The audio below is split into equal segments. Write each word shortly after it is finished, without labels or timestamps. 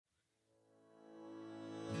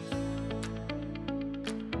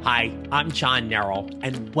Hi, I'm John Nerrill,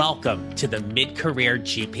 and welcome to the Mid-Career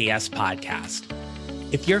GPS podcast.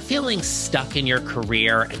 If you're feeling stuck in your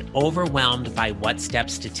career and overwhelmed by what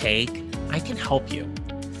steps to take, I can help you.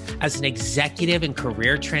 As an executive and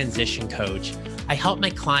career transition coach, I help my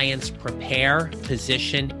clients prepare,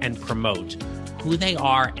 position, and promote who they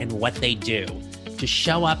are and what they do to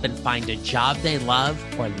show up and find a job they love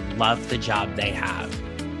or love the job they have.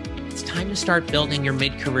 It's time to start building your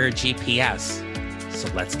mid-career GPS. So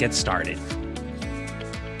let's get started.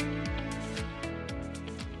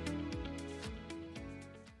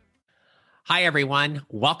 Hi, everyone.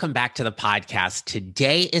 Welcome back to the podcast.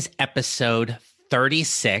 Today is episode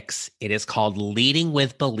 36. It is called Leading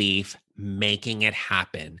with Belief, Making It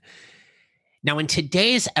Happen. Now, in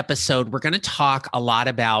today's episode, we're going to talk a lot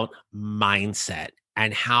about mindset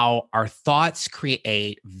and how our thoughts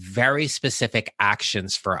create very specific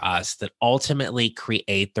actions for us that ultimately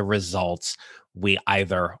create the results we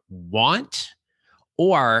either want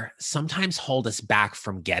or sometimes hold us back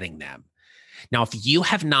from getting them. Now, if you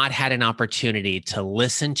have not had an opportunity to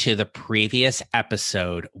listen to the previous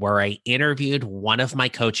episode where I interviewed one of my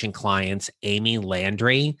coaching clients, Amy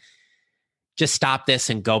Landry, just stop this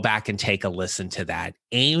and go back and take a listen to that.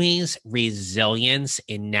 Amy's resilience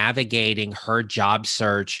in navigating her job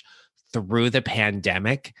search through the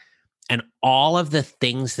pandemic and all of the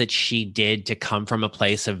things that she did to come from a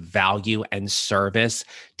place of value and service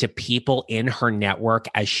to people in her network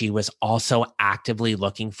as she was also actively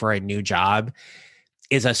looking for a new job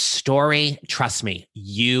is a story. Trust me,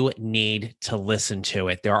 you need to listen to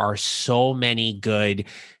it. There are so many good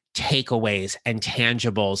takeaways and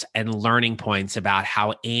tangibles and learning points about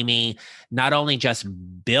how Amy not only just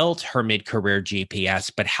built her mid-career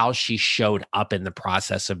GPS, but how she showed up in the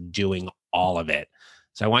process of doing all of it.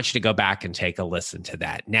 So I want you to go back and take a listen to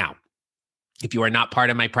that. Now, if you are not part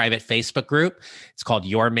of my private Facebook group, it's called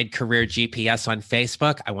Your Mid-Career GPS on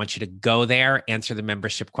Facebook. I want you to go there, answer the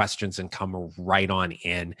membership questions, and come right on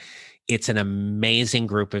in. It's an amazing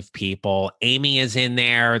group of people. Amy is in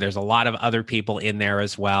there. There's a lot of other people in there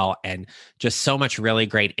as well, and just so much really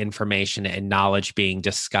great information and knowledge being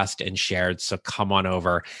discussed and shared. So come on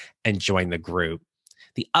over and join the group.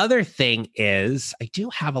 The other thing is, I do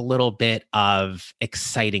have a little bit of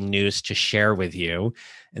exciting news to share with you,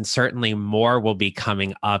 and certainly more will be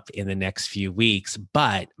coming up in the next few weeks.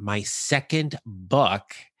 But my second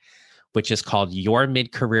book, which is called Your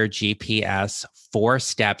Mid-Career GPS, 4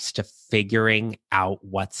 Steps to Figuring Out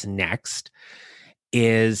What's Next,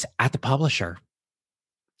 is at the publisher.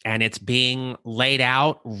 And it's being laid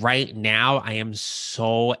out right now. I am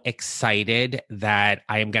so excited that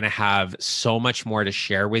I am going to have so much more to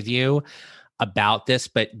share with you about this.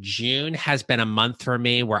 But June has been a month for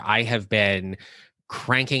me where I have been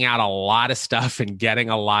cranking out a lot of stuff and getting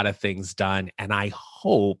a lot of things done. And I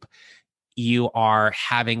hope you are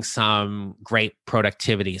having some great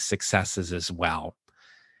productivity successes as well.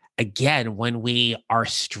 Again, when we are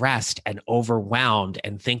stressed and overwhelmed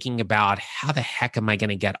and thinking about how the heck am I going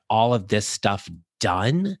to get all of this stuff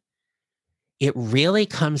done, it really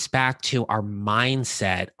comes back to our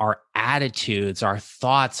mindset, our attitudes, our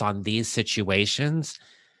thoughts on these situations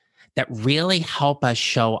that really help us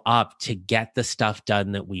show up to get the stuff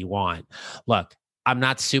done that we want. Look, I'm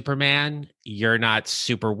not Superman. You're not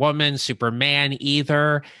Superwoman, Superman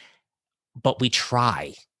either, but we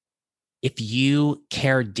try. If you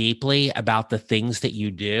care deeply about the things that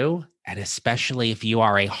you do, and especially if you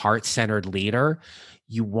are a heart-centered leader,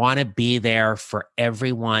 you want to be there for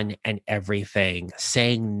everyone and everything.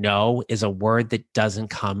 Saying no is a word that doesn't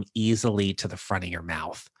come easily to the front of your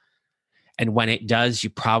mouth. And when it does,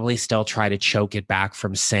 you probably still try to choke it back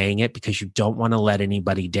from saying it because you don't want to let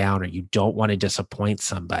anybody down or you don't want to disappoint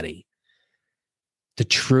somebody. The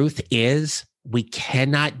truth is, we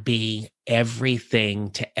cannot be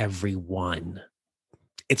everything to everyone.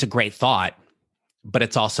 It's a great thought, but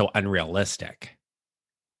it's also unrealistic.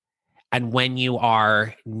 And when you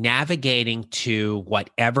are navigating to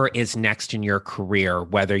whatever is next in your career,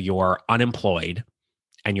 whether you're unemployed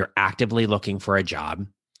and you're actively looking for a job,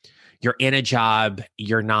 you're in a job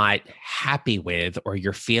you're not happy with, or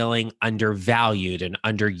you're feeling undervalued and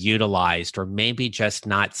underutilized, or maybe just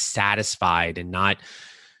not satisfied and not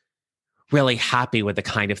really happy with the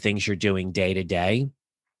kind of things you're doing day to day,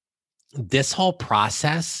 this whole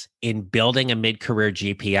process in building a mid-career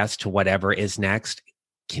GPS to whatever is next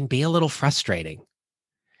can be a little frustrating.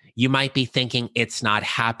 You might be thinking it's not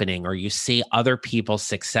happening, or you see other people's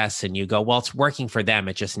success and you go, well, it's working for them.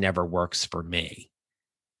 It just never works for me.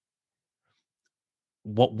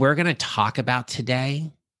 What we're going to talk about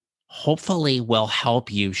today hopefully will help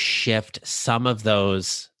you shift some of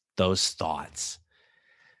those thoughts.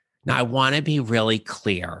 Now, I want to be really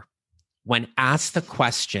clear. When asked the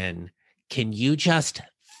question, can you just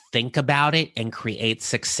think about it and create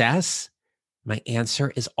success? My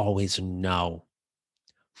answer is always no.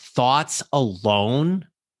 Thoughts alone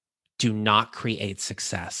do not create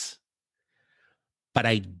success. But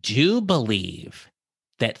I do believe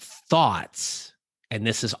that thoughts, and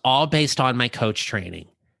this is all based on my coach training,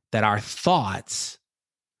 that our thoughts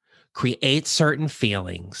create certain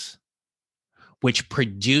feelings, which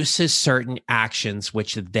produces certain actions,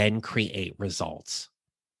 which then create results.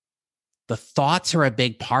 The thoughts are a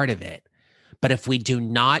big part of it. But if we do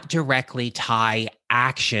not directly tie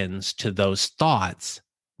actions to those thoughts,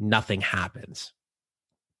 nothing happens.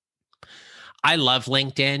 I love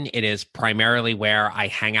LinkedIn. It is primarily where I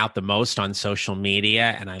hang out the most on social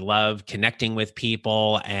media, and I love connecting with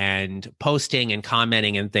people and posting and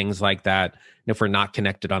commenting and things like that. And if we're not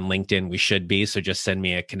connected on LinkedIn, we should be. So just send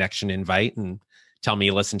me a connection invite and tell me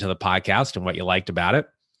you listened to the podcast and what you liked about it.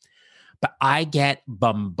 But I get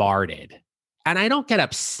bombarded, and I don't get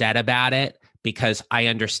upset about it because I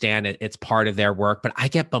understand it's part of their work, but I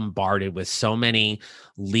get bombarded with so many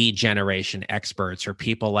lead generation experts or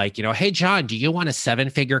people like, hey, John, do you want a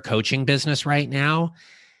 7-figure coaching business right now?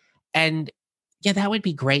 And yeah, that would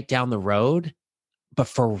be great down the road. But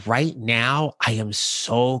for right now, I am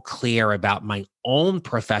so clear about my own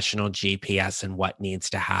professional GPS and what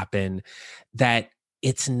needs to happen that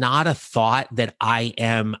it's not a thought that I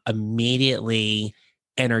am immediately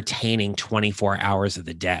entertaining 24 hours of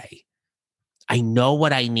the day. I know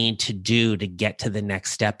what I need to do to get to the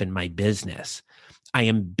next step in my business. I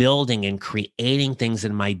am building and creating things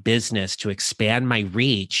in my business to expand my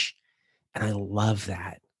reach, and I love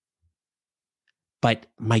that. But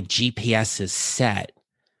my GPS is set.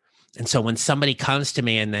 And so when somebody comes to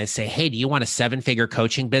me and they say, hey, do you want a 7-figure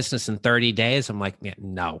coaching business in 30 days? I'm like, yeah,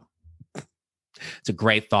 no. It's a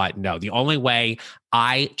great thought. No, the only way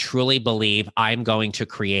I truly believe I'm going to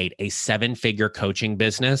create a 7-figure coaching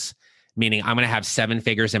business, meaning I'm going to have 7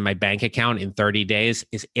 figures in my bank account in 30 days,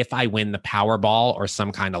 is if I win the Powerball or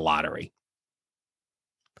some kind of lottery.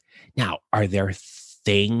 Now, are there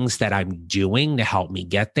things that I'm doing to help me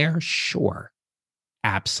get there? Sure.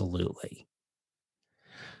 Absolutely.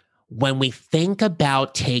 When we think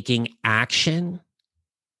about taking action,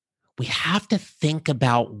 we have to think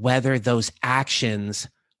about whether those actions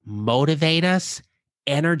motivate us,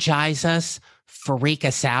 energize us, freak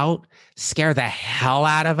us out, scare the hell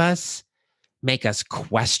out of us, make us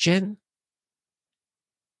question.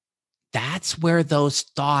 That's where those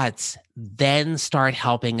thoughts then start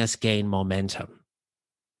helping us gain momentum.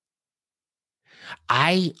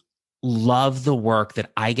 I love the work that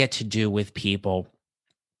I get to do with people,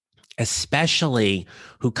 especially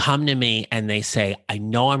who come to me and they say, I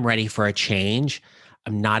know I'm ready for a change.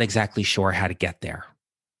 I'm not exactly sure how to get there.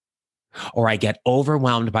 Or I get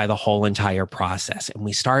overwhelmed by the whole entire process. And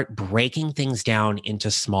we start breaking things down into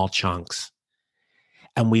small chunks.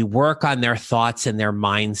 And we work on their thoughts and their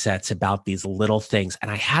mindsets about these little things. And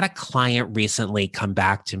I had a client recently come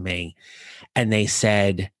back to me and they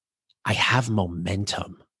said, I have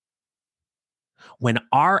momentum. When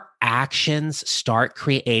our actions start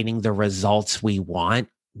creating the results we want,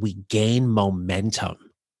 we gain momentum.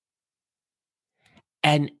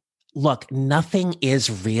 And look, nothing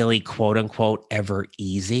is really, quote unquote, ever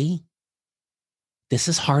easy. This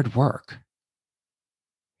is hard work.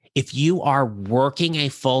 If you are working a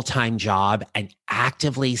full-time job and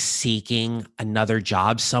actively seeking another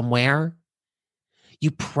job somewhere,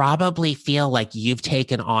 you probably feel like you've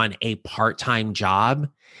taken on a part-time job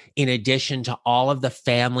in addition to all of the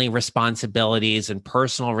family responsibilities and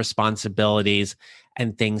personal responsibilities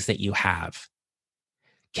and things that you have.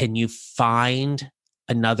 Can you find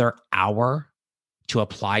another hour to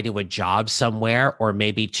apply to a job somewhere, or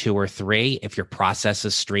maybe 2 or 3 if your process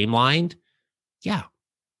is streamlined? Yeah,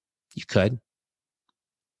 you could.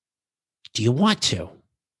 Do you want to?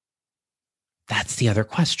 That's the other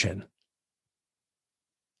question.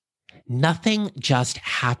 Nothing just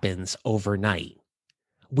happens overnight.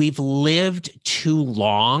 We've lived too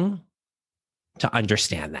long to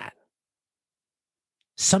understand that.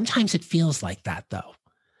 Sometimes it feels like that, though.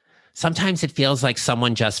 Sometimes it feels like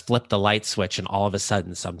someone just flipped the light switch and all of a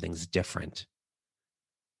sudden something's different.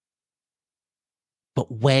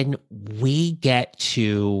 But when we get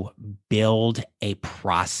to build a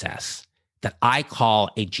process that I call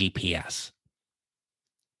a GPS,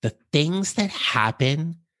 the things that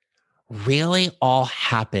happen really all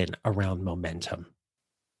happen around momentum.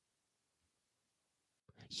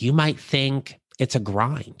 You might think it's a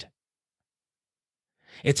grind.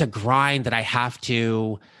 It's a grind that I have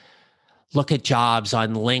to look at jobs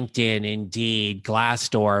on LinkedIn, Indeed,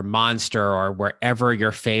 Glassdoor, Monster, or wherever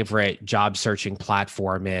your favorite job searching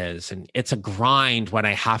platform is. And it's a grind when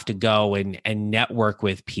I have to go and network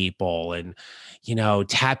with people and,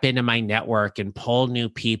 tap into my network and pull new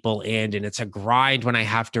people in. And it's a grind when I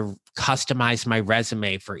have to customize my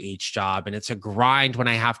resume for each job. And it's a grind when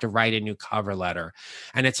I have to write a new cover letter.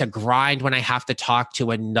 And it's a grind when I have to talk to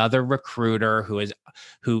another recruiter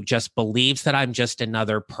who just believes that I'm just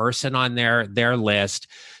another person on their list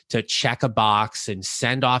to check a box and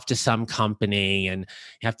send off to some company. And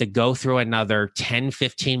you have to go through another 10,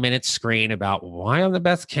 15-minute screen about why I'm the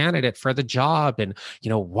best candidate for the job. And,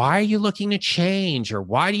 why are you looking to change? Or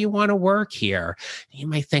why do you want to work here? And you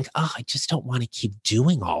might think, oh, I just don't want to keep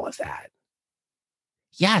doing all of that.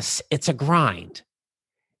 Yes, it's a grind.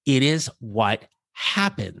 It is what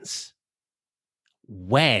happens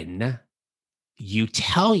when you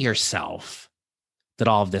tell yourself that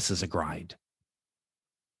all of this is a grind.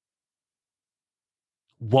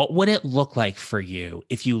 What would it look like for you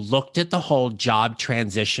if you looked at the whole job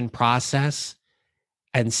transition process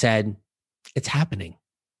and said, it's happening?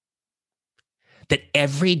 That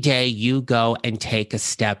every day you go and take a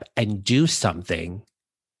step and do something,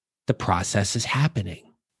 the process is happening.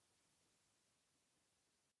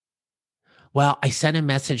 Well, I sent a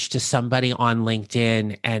message to somebody on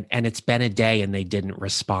LinkedIn and it's been a day and they didn't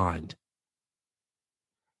respond.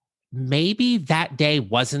 Maybe that day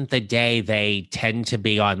wasn't the day they tend to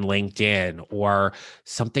be on LinkedIn, or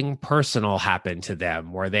something personal happened to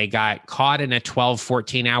them where they got caught in a 12,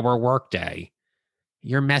 14-hour workday.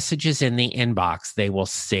 Your message is in the inbox. They will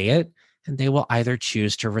see it and they will either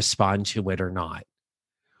choose to respond to it or not.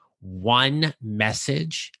 One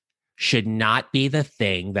message should not be the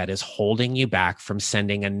thing that is holding you back from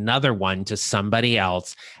sending another one to somebody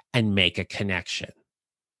else and make a connection.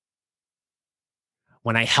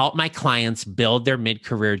 When I help my clients build their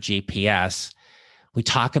mid-career GPS, we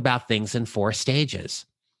talk about things in 4 stages.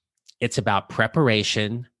 It's about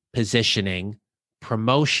preparation, positioning,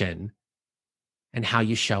 promotion, and how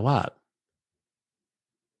you show up.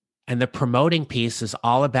 And the promoting piece is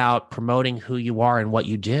all about promoting who you are and what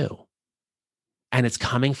you do. And it's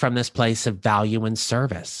coming from this place of value and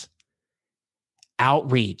service.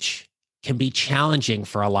 Outreach can be challenging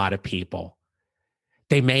for a lot of people.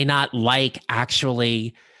 They may not like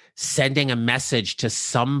actually sending a message to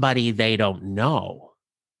somebody they don't know.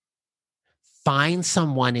 Find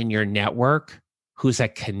someone in your network who's a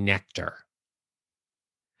connector.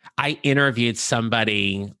 I interviewed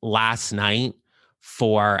somebody last night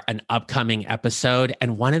for an upcoming episode,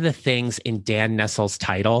 and one of the things in Dan Nessel's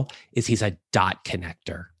title is he's a dot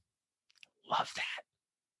connector. Love that.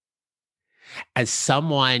 As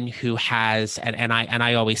someone who has, and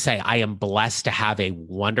I always say, I am blessed to have a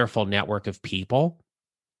wonderful network of people.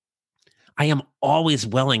 I am always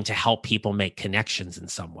willing to help people make connections in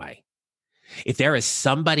some way. If there is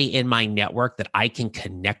somebody in my network that I can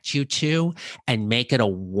connect you to and make it a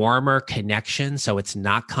warmer connection so it's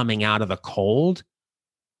not coming out of the cold,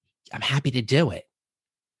 I'm happy to do it.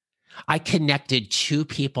 I connected 2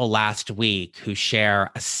 people last week who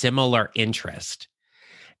share a similar interest,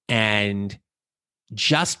 and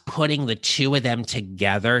just putting the 2 of them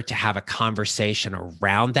together to have a conversation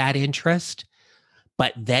around that interest,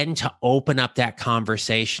 but then to open up that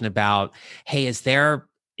conversation about, hey, is there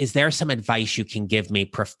some advice you can give me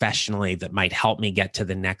professionally that might help me get to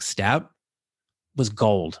the next step, was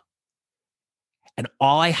gold. And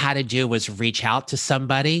all I had to do was reach out to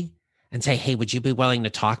somebody and say, hey, would you be willing to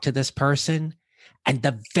talk to this person? And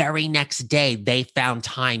the very next day, they found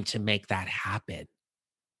time to make that happen.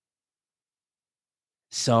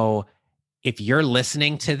 So if you're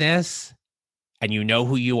listening to this and you know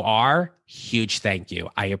who you are, huge thank you.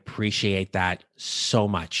 I appreciate that so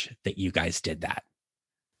much that you guys did that.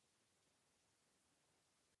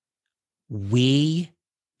 We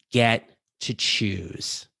get to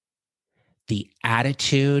choose the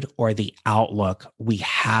attitude or the outlook we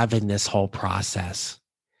have in this whole process.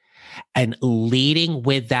 And leading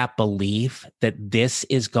with that belief that this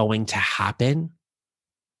is going to happen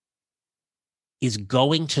is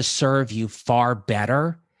going to serve you far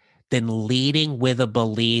better than leading with a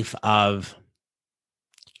belief of,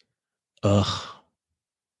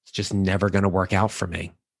 it's just never going to work out for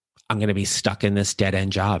me. I'm going to be stuck in this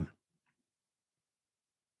dead-end job.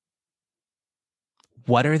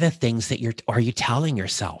 What are the things that are you telling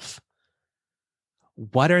yourself?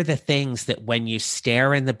 What are the things that when you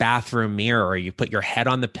stare in the bathroom mirror or you put your head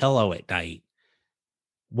on the pillow at night,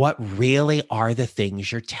 what really are the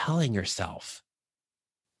things you're telling yourself?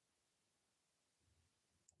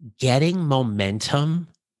 Getting momentum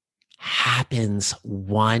happens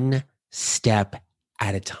one step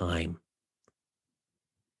at a time.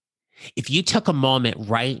 If you took a moment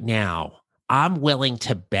right now, I'm willing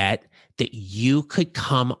to bet that you could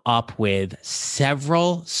come up with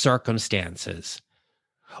several circumstances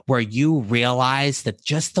where you realize that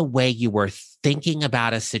just the way you were thinking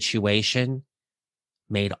about a situation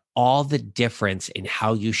made all the difference in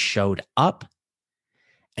how you showed up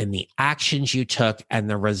and the actions you took and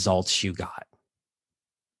the results you got.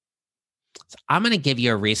 So I'm going to give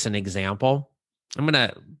you a recent example. I'm going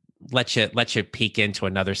to let you peek into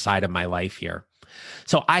another side of my life here.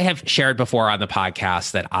 So I have shared before on the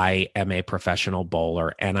podcast that I am a professional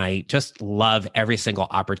bowler, and I just love every single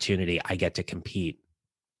opportunity I get to compete.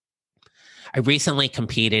 I recently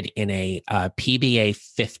competed in a PBA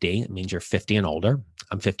 50. It means you're 50 and older.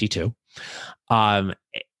 I'm 52. I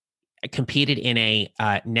competed in a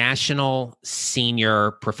national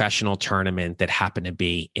senior professional tournament that happened to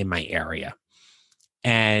be in my area.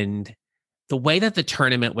 And the way that the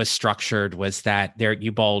tournament was structured was that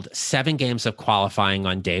you bowled 7 games of qualifying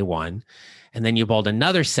on day 1, and then you bowled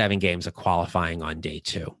another 7 games of qualifying on day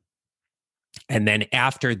 2. And then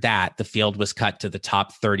after that, the field was cut to the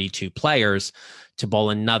top 32 players to bowl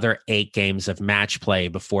another 8 games of match play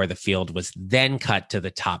before the field was then cut to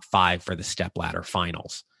the top 5 for the stepladder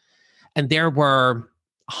finals. And there were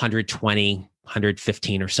 120,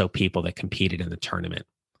 115 or so people that competed in the tournament.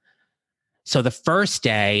 So the first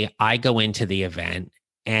day I go into the event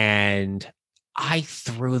and I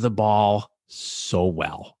threw the ball so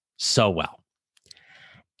well.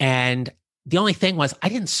 And the only thing was I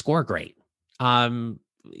didn't score great. I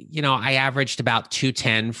averaged about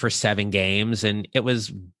 210 for 7 games, and it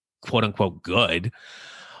was quote unquote good,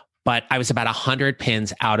 but I was about 100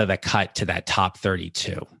 pins out of the cut to that top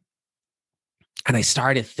 32. And I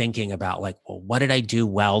started thinking about what did I do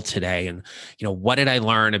well today? And, what did I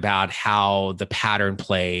learn about how the pattern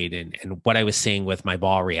played and what I was seeing with my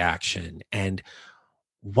ball reaction? And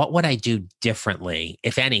what would I do differently,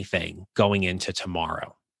 if anything, going into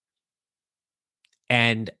tomorrow?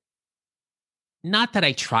 And not that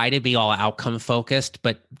I try to be all outcome focused,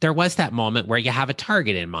 but there was that moment where you have a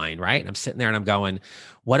target in mind, right? And I'm sitting there and I'm going,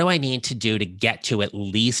 what do I need to do to get to at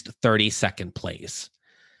least 32nd place?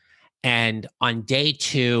 And on day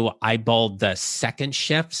 2, I bowled the second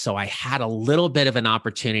shift. So I had a little bit of an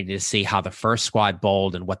opportunity to see how the first squad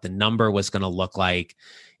bowled and what the number was going to look like.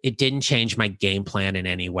 It didn't change my game plan in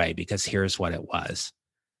any way, because here's what it was.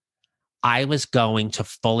 I was going to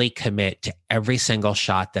fully commit to every single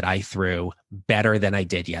shot that I threw better than I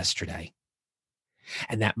did yesterday.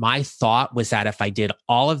 And that my thought was that if I did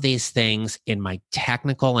all of these things in my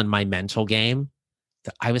technical and my mental game,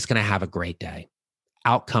 that I was going to have a great day.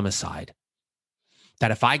 Outcome aside, that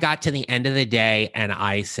if I got to the end of the day and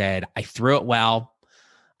I said, I threw it well,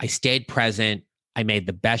 I stayed present, I made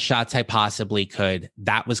the best shots I possibly could,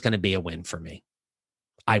 that was going to be a win for me.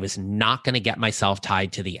 I was not going to get myself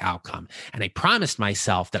tied to the outcome. And I promised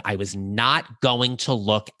myself that I was not going to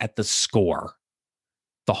look at the score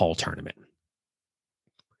the whole tournament.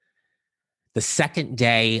 The second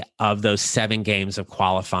day of those 7 games of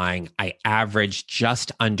qualifying, I averaged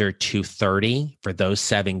just under 230 for those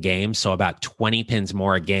 7 games. So about 20 pins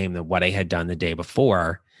more a game than what I had done the day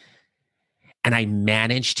before. And I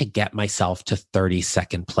managed to get myself to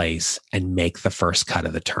 32nd place and make the first cut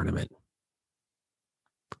of the tournament.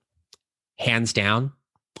 Hands down,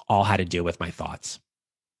 all had to do with my thoughts.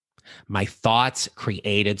 My thoughts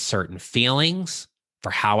created certain feelings for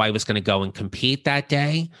how I was going to go and compete that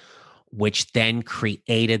day, which then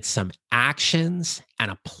created some actions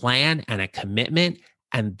and a plan and a commitment,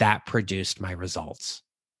 and that produced my results.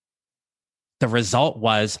 The result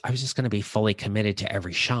was I was just going to be fully committed to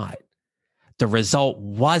every shot. The result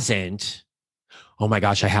wasn't, oh my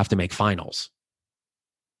gosh, I have to make finals.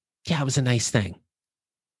 Yeah, it was a nice thing. It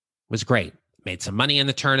was great. Made some money in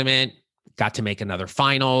the tournament, got to make another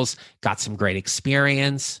finals, got some great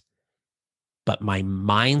experience. But my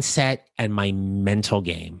mindset and my mental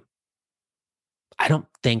game, I don't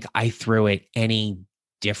think I threw it any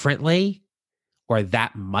differently or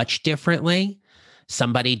that much differently.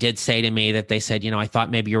 Somebody did say to me that they said, I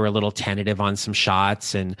thought maybe you were a little tentative on some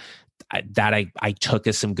shots, and that I took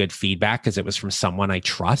as some good feedback because it was from someone I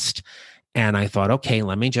trust. And I thought, okay,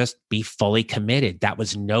 let me just be fully committed. That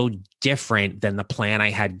was no different than the plan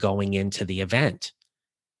I had going into the event.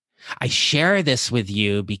 I share this with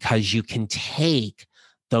you because you can take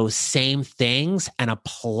those same things and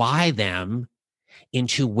apply them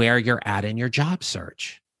into where you're at in your job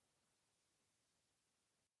search.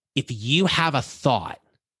 If you have a thought,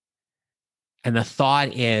 and the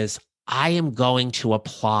thought is, I am going to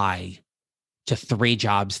apply to 3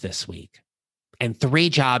 jobs this week, and 3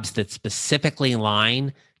 jobs that specifically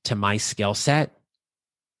align to my skill set,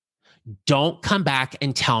 don't come back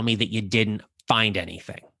and tell me that you didn't find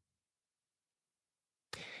anything,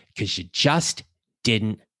 because you just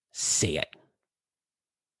didn't see it.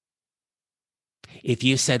 If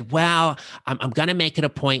you said, well, I'm going to make it a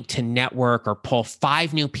point to network or pull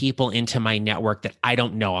 5 new people into my network that I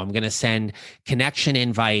don't know, I'm going to send connection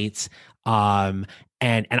invites, and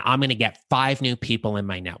I'm going to get 5 new people in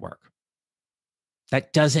my network.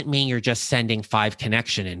 That doesn't mean you're just sending 5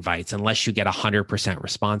 connection invites unless you get 100%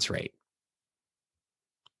 response rate.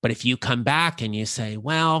 But if you come back and you say,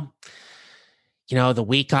 well, the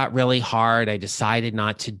week got really hard, I decided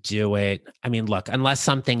not to do it. I mean, look, unless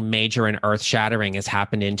something major and earth-shattering has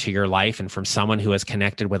happened into your life, and from someone who has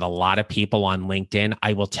connected with a lot of people on LinkedIn,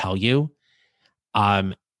 I will tell you,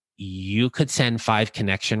 you could send 5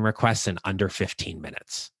 connection requests in under 15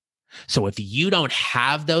 minutes. So if you don't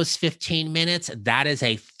have those 15 minutes, that is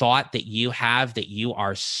a thought that you have, that you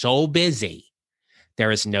are so busy,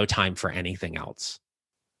 there is no time for anything else.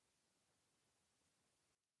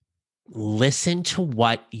 Listen to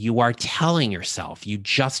what you are telling yourself. You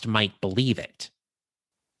just might believe it.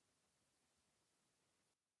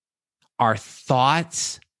 Our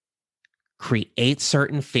thoughts create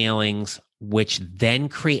certain feelings, which then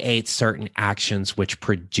create certain actions, which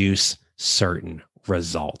produce certain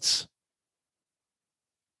results.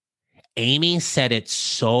 Amy said it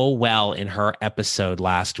so well in her episode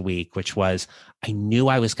last week, which was, I knew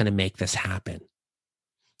I was going to make this happen.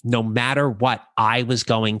 No matter what, I was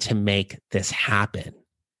going to make this happen.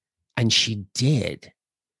 And she did.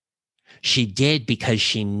 She did, because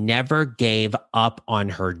she never gave up on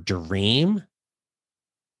her dream,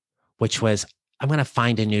 which was, I'm going to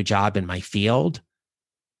find a new job in my field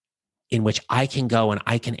in which I can go and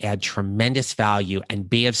I can add tremendous value and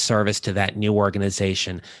be of service to that new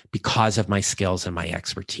organization because of my skills and my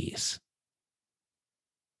expertise.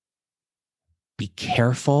 Be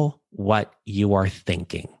careful what you are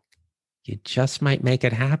thinking. You just might make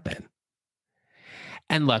it happen.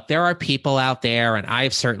 And look, there are people out there, and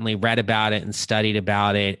I've certainly read about it and studied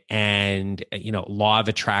about it, and, law of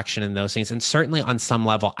attraction and those things. And certainly on some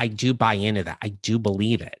level, I do buy into that. I do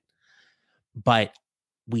believe it. But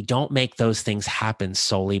we don't make those things happen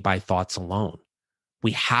solely by thoughts alone.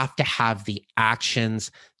 We have to have the actions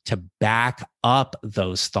to back up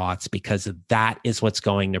those thoughts, because that is what's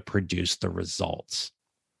going to produce the results.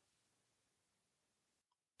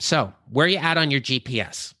 So, where are you at on your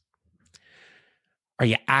GPS? Are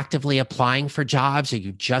you actively applying for jobs? Are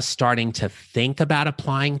you just starting to think about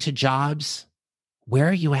applying to jobs? Where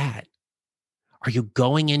are you at? Are you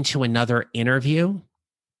going into another interview?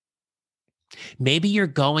 Maybe you're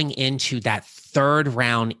going into that 3rd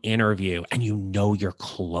round interview and you're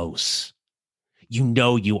close.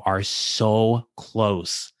 You are so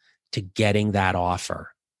close to getting that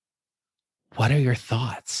offer. What are your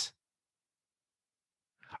thoughts?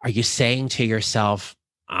 Are you saying to yourself,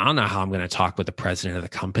 I don't know how I'm going to talk with the president of the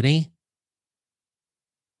company?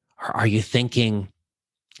 Or are you thinking,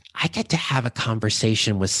 I get to have a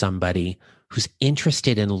conversation with somebody who's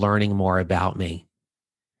interested in learning more about me?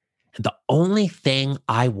 And the only thing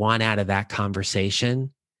I want out of that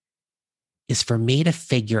conversation is for me to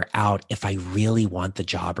figure out if I really want the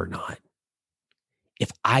job or not, if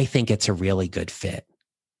I think it's a really good fit.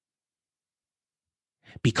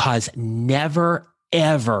 Because never,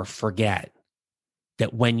 ever forget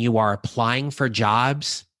that when you are applying for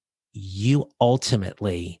jobs, you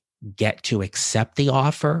ultimately get to accept the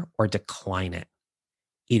offer or decline it.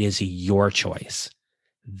 It is your choice.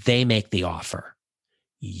 They make the offer.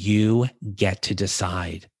 You get to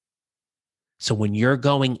decide. So when you're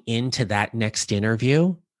going into that next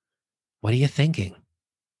interview, what are you thinking?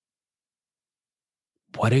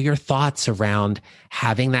 What are your thoughts around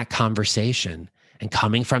having that conversation and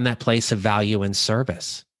coming from that place of value and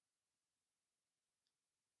service?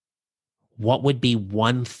 What would be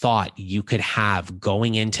one thought you could have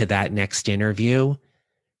going into that next interview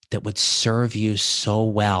that would serve you so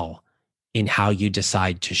well in how you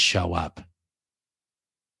decide to show up?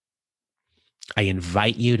 I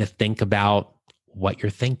invite you to think about what you're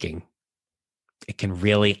thinking. It can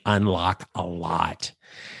really unlock a lot.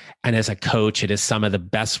 And as a coach, it is some of the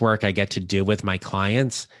best work I get to do with my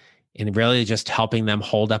clients, in really just helping them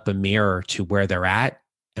hold up a mirror to where they're at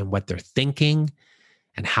and what they're thinking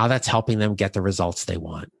and how that's helping them get the results they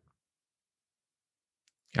want.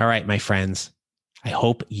 All right, my friends, I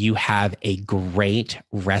hope you have a great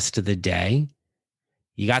rest of the day.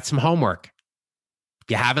 You got some homework.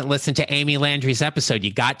 you haven't listened to Amy Landry's episode,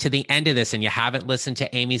 you got to the end of this and you haven't listened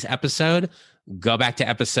to Amy's episode, go back to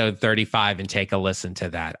episode 35 and take a listen to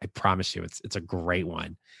that. I promise you, it's a great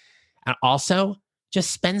one. And also,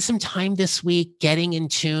 just spend some time this week getting in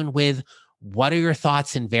tune with what are your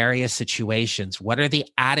thoughts in various situations? What are the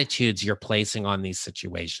attitudes you're placing on these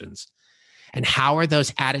situations? And how are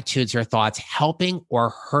those attitudes or thoughts helping or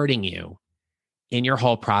hurting you in your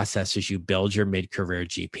whole process as you build your mid-career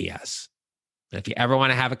GPS? And if you ever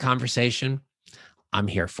want to have a conversation, I'm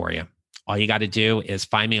here for you. All you got to do is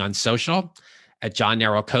find me on social at John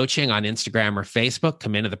Neral Coaching on Instagram or Facebook.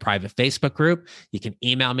 Come into the private Facebook group. You can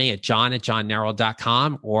email me at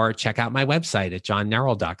john@johnneral.com or check out my website at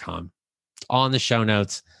johnneral.com. It's all in the show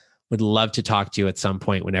notes. Would love to talk to you at some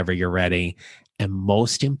point whenever you're ready. And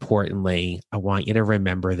most importantly, I want you to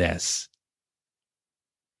remember this.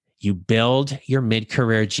 You build your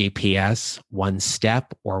mid-career GPS one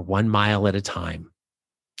step or 1 mile at a time.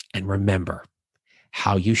 And remember,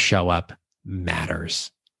 how you show up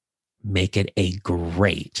matters. Make it a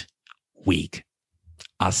great week.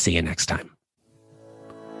 I'll see you next time.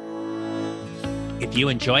 If you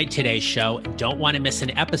enjoyed today's show and don't want to miss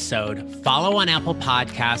an episode, follow on Apple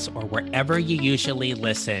Podcasts or wherever you usually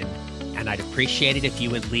listen. And I'd appreciate it if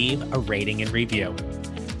you would leave a rating and review.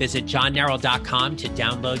 Visit johnneral.com to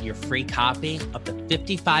download your free copy of the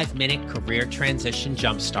 55-minute career transition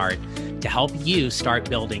jumpstart to help you start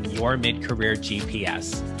building your mid-career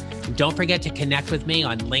GPS. And don't forget to connect with me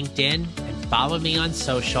on LinkedIn and follow me on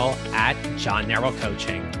social at John Neral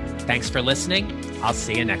Coaching. Thanks for listening. I'll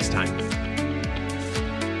see you next time.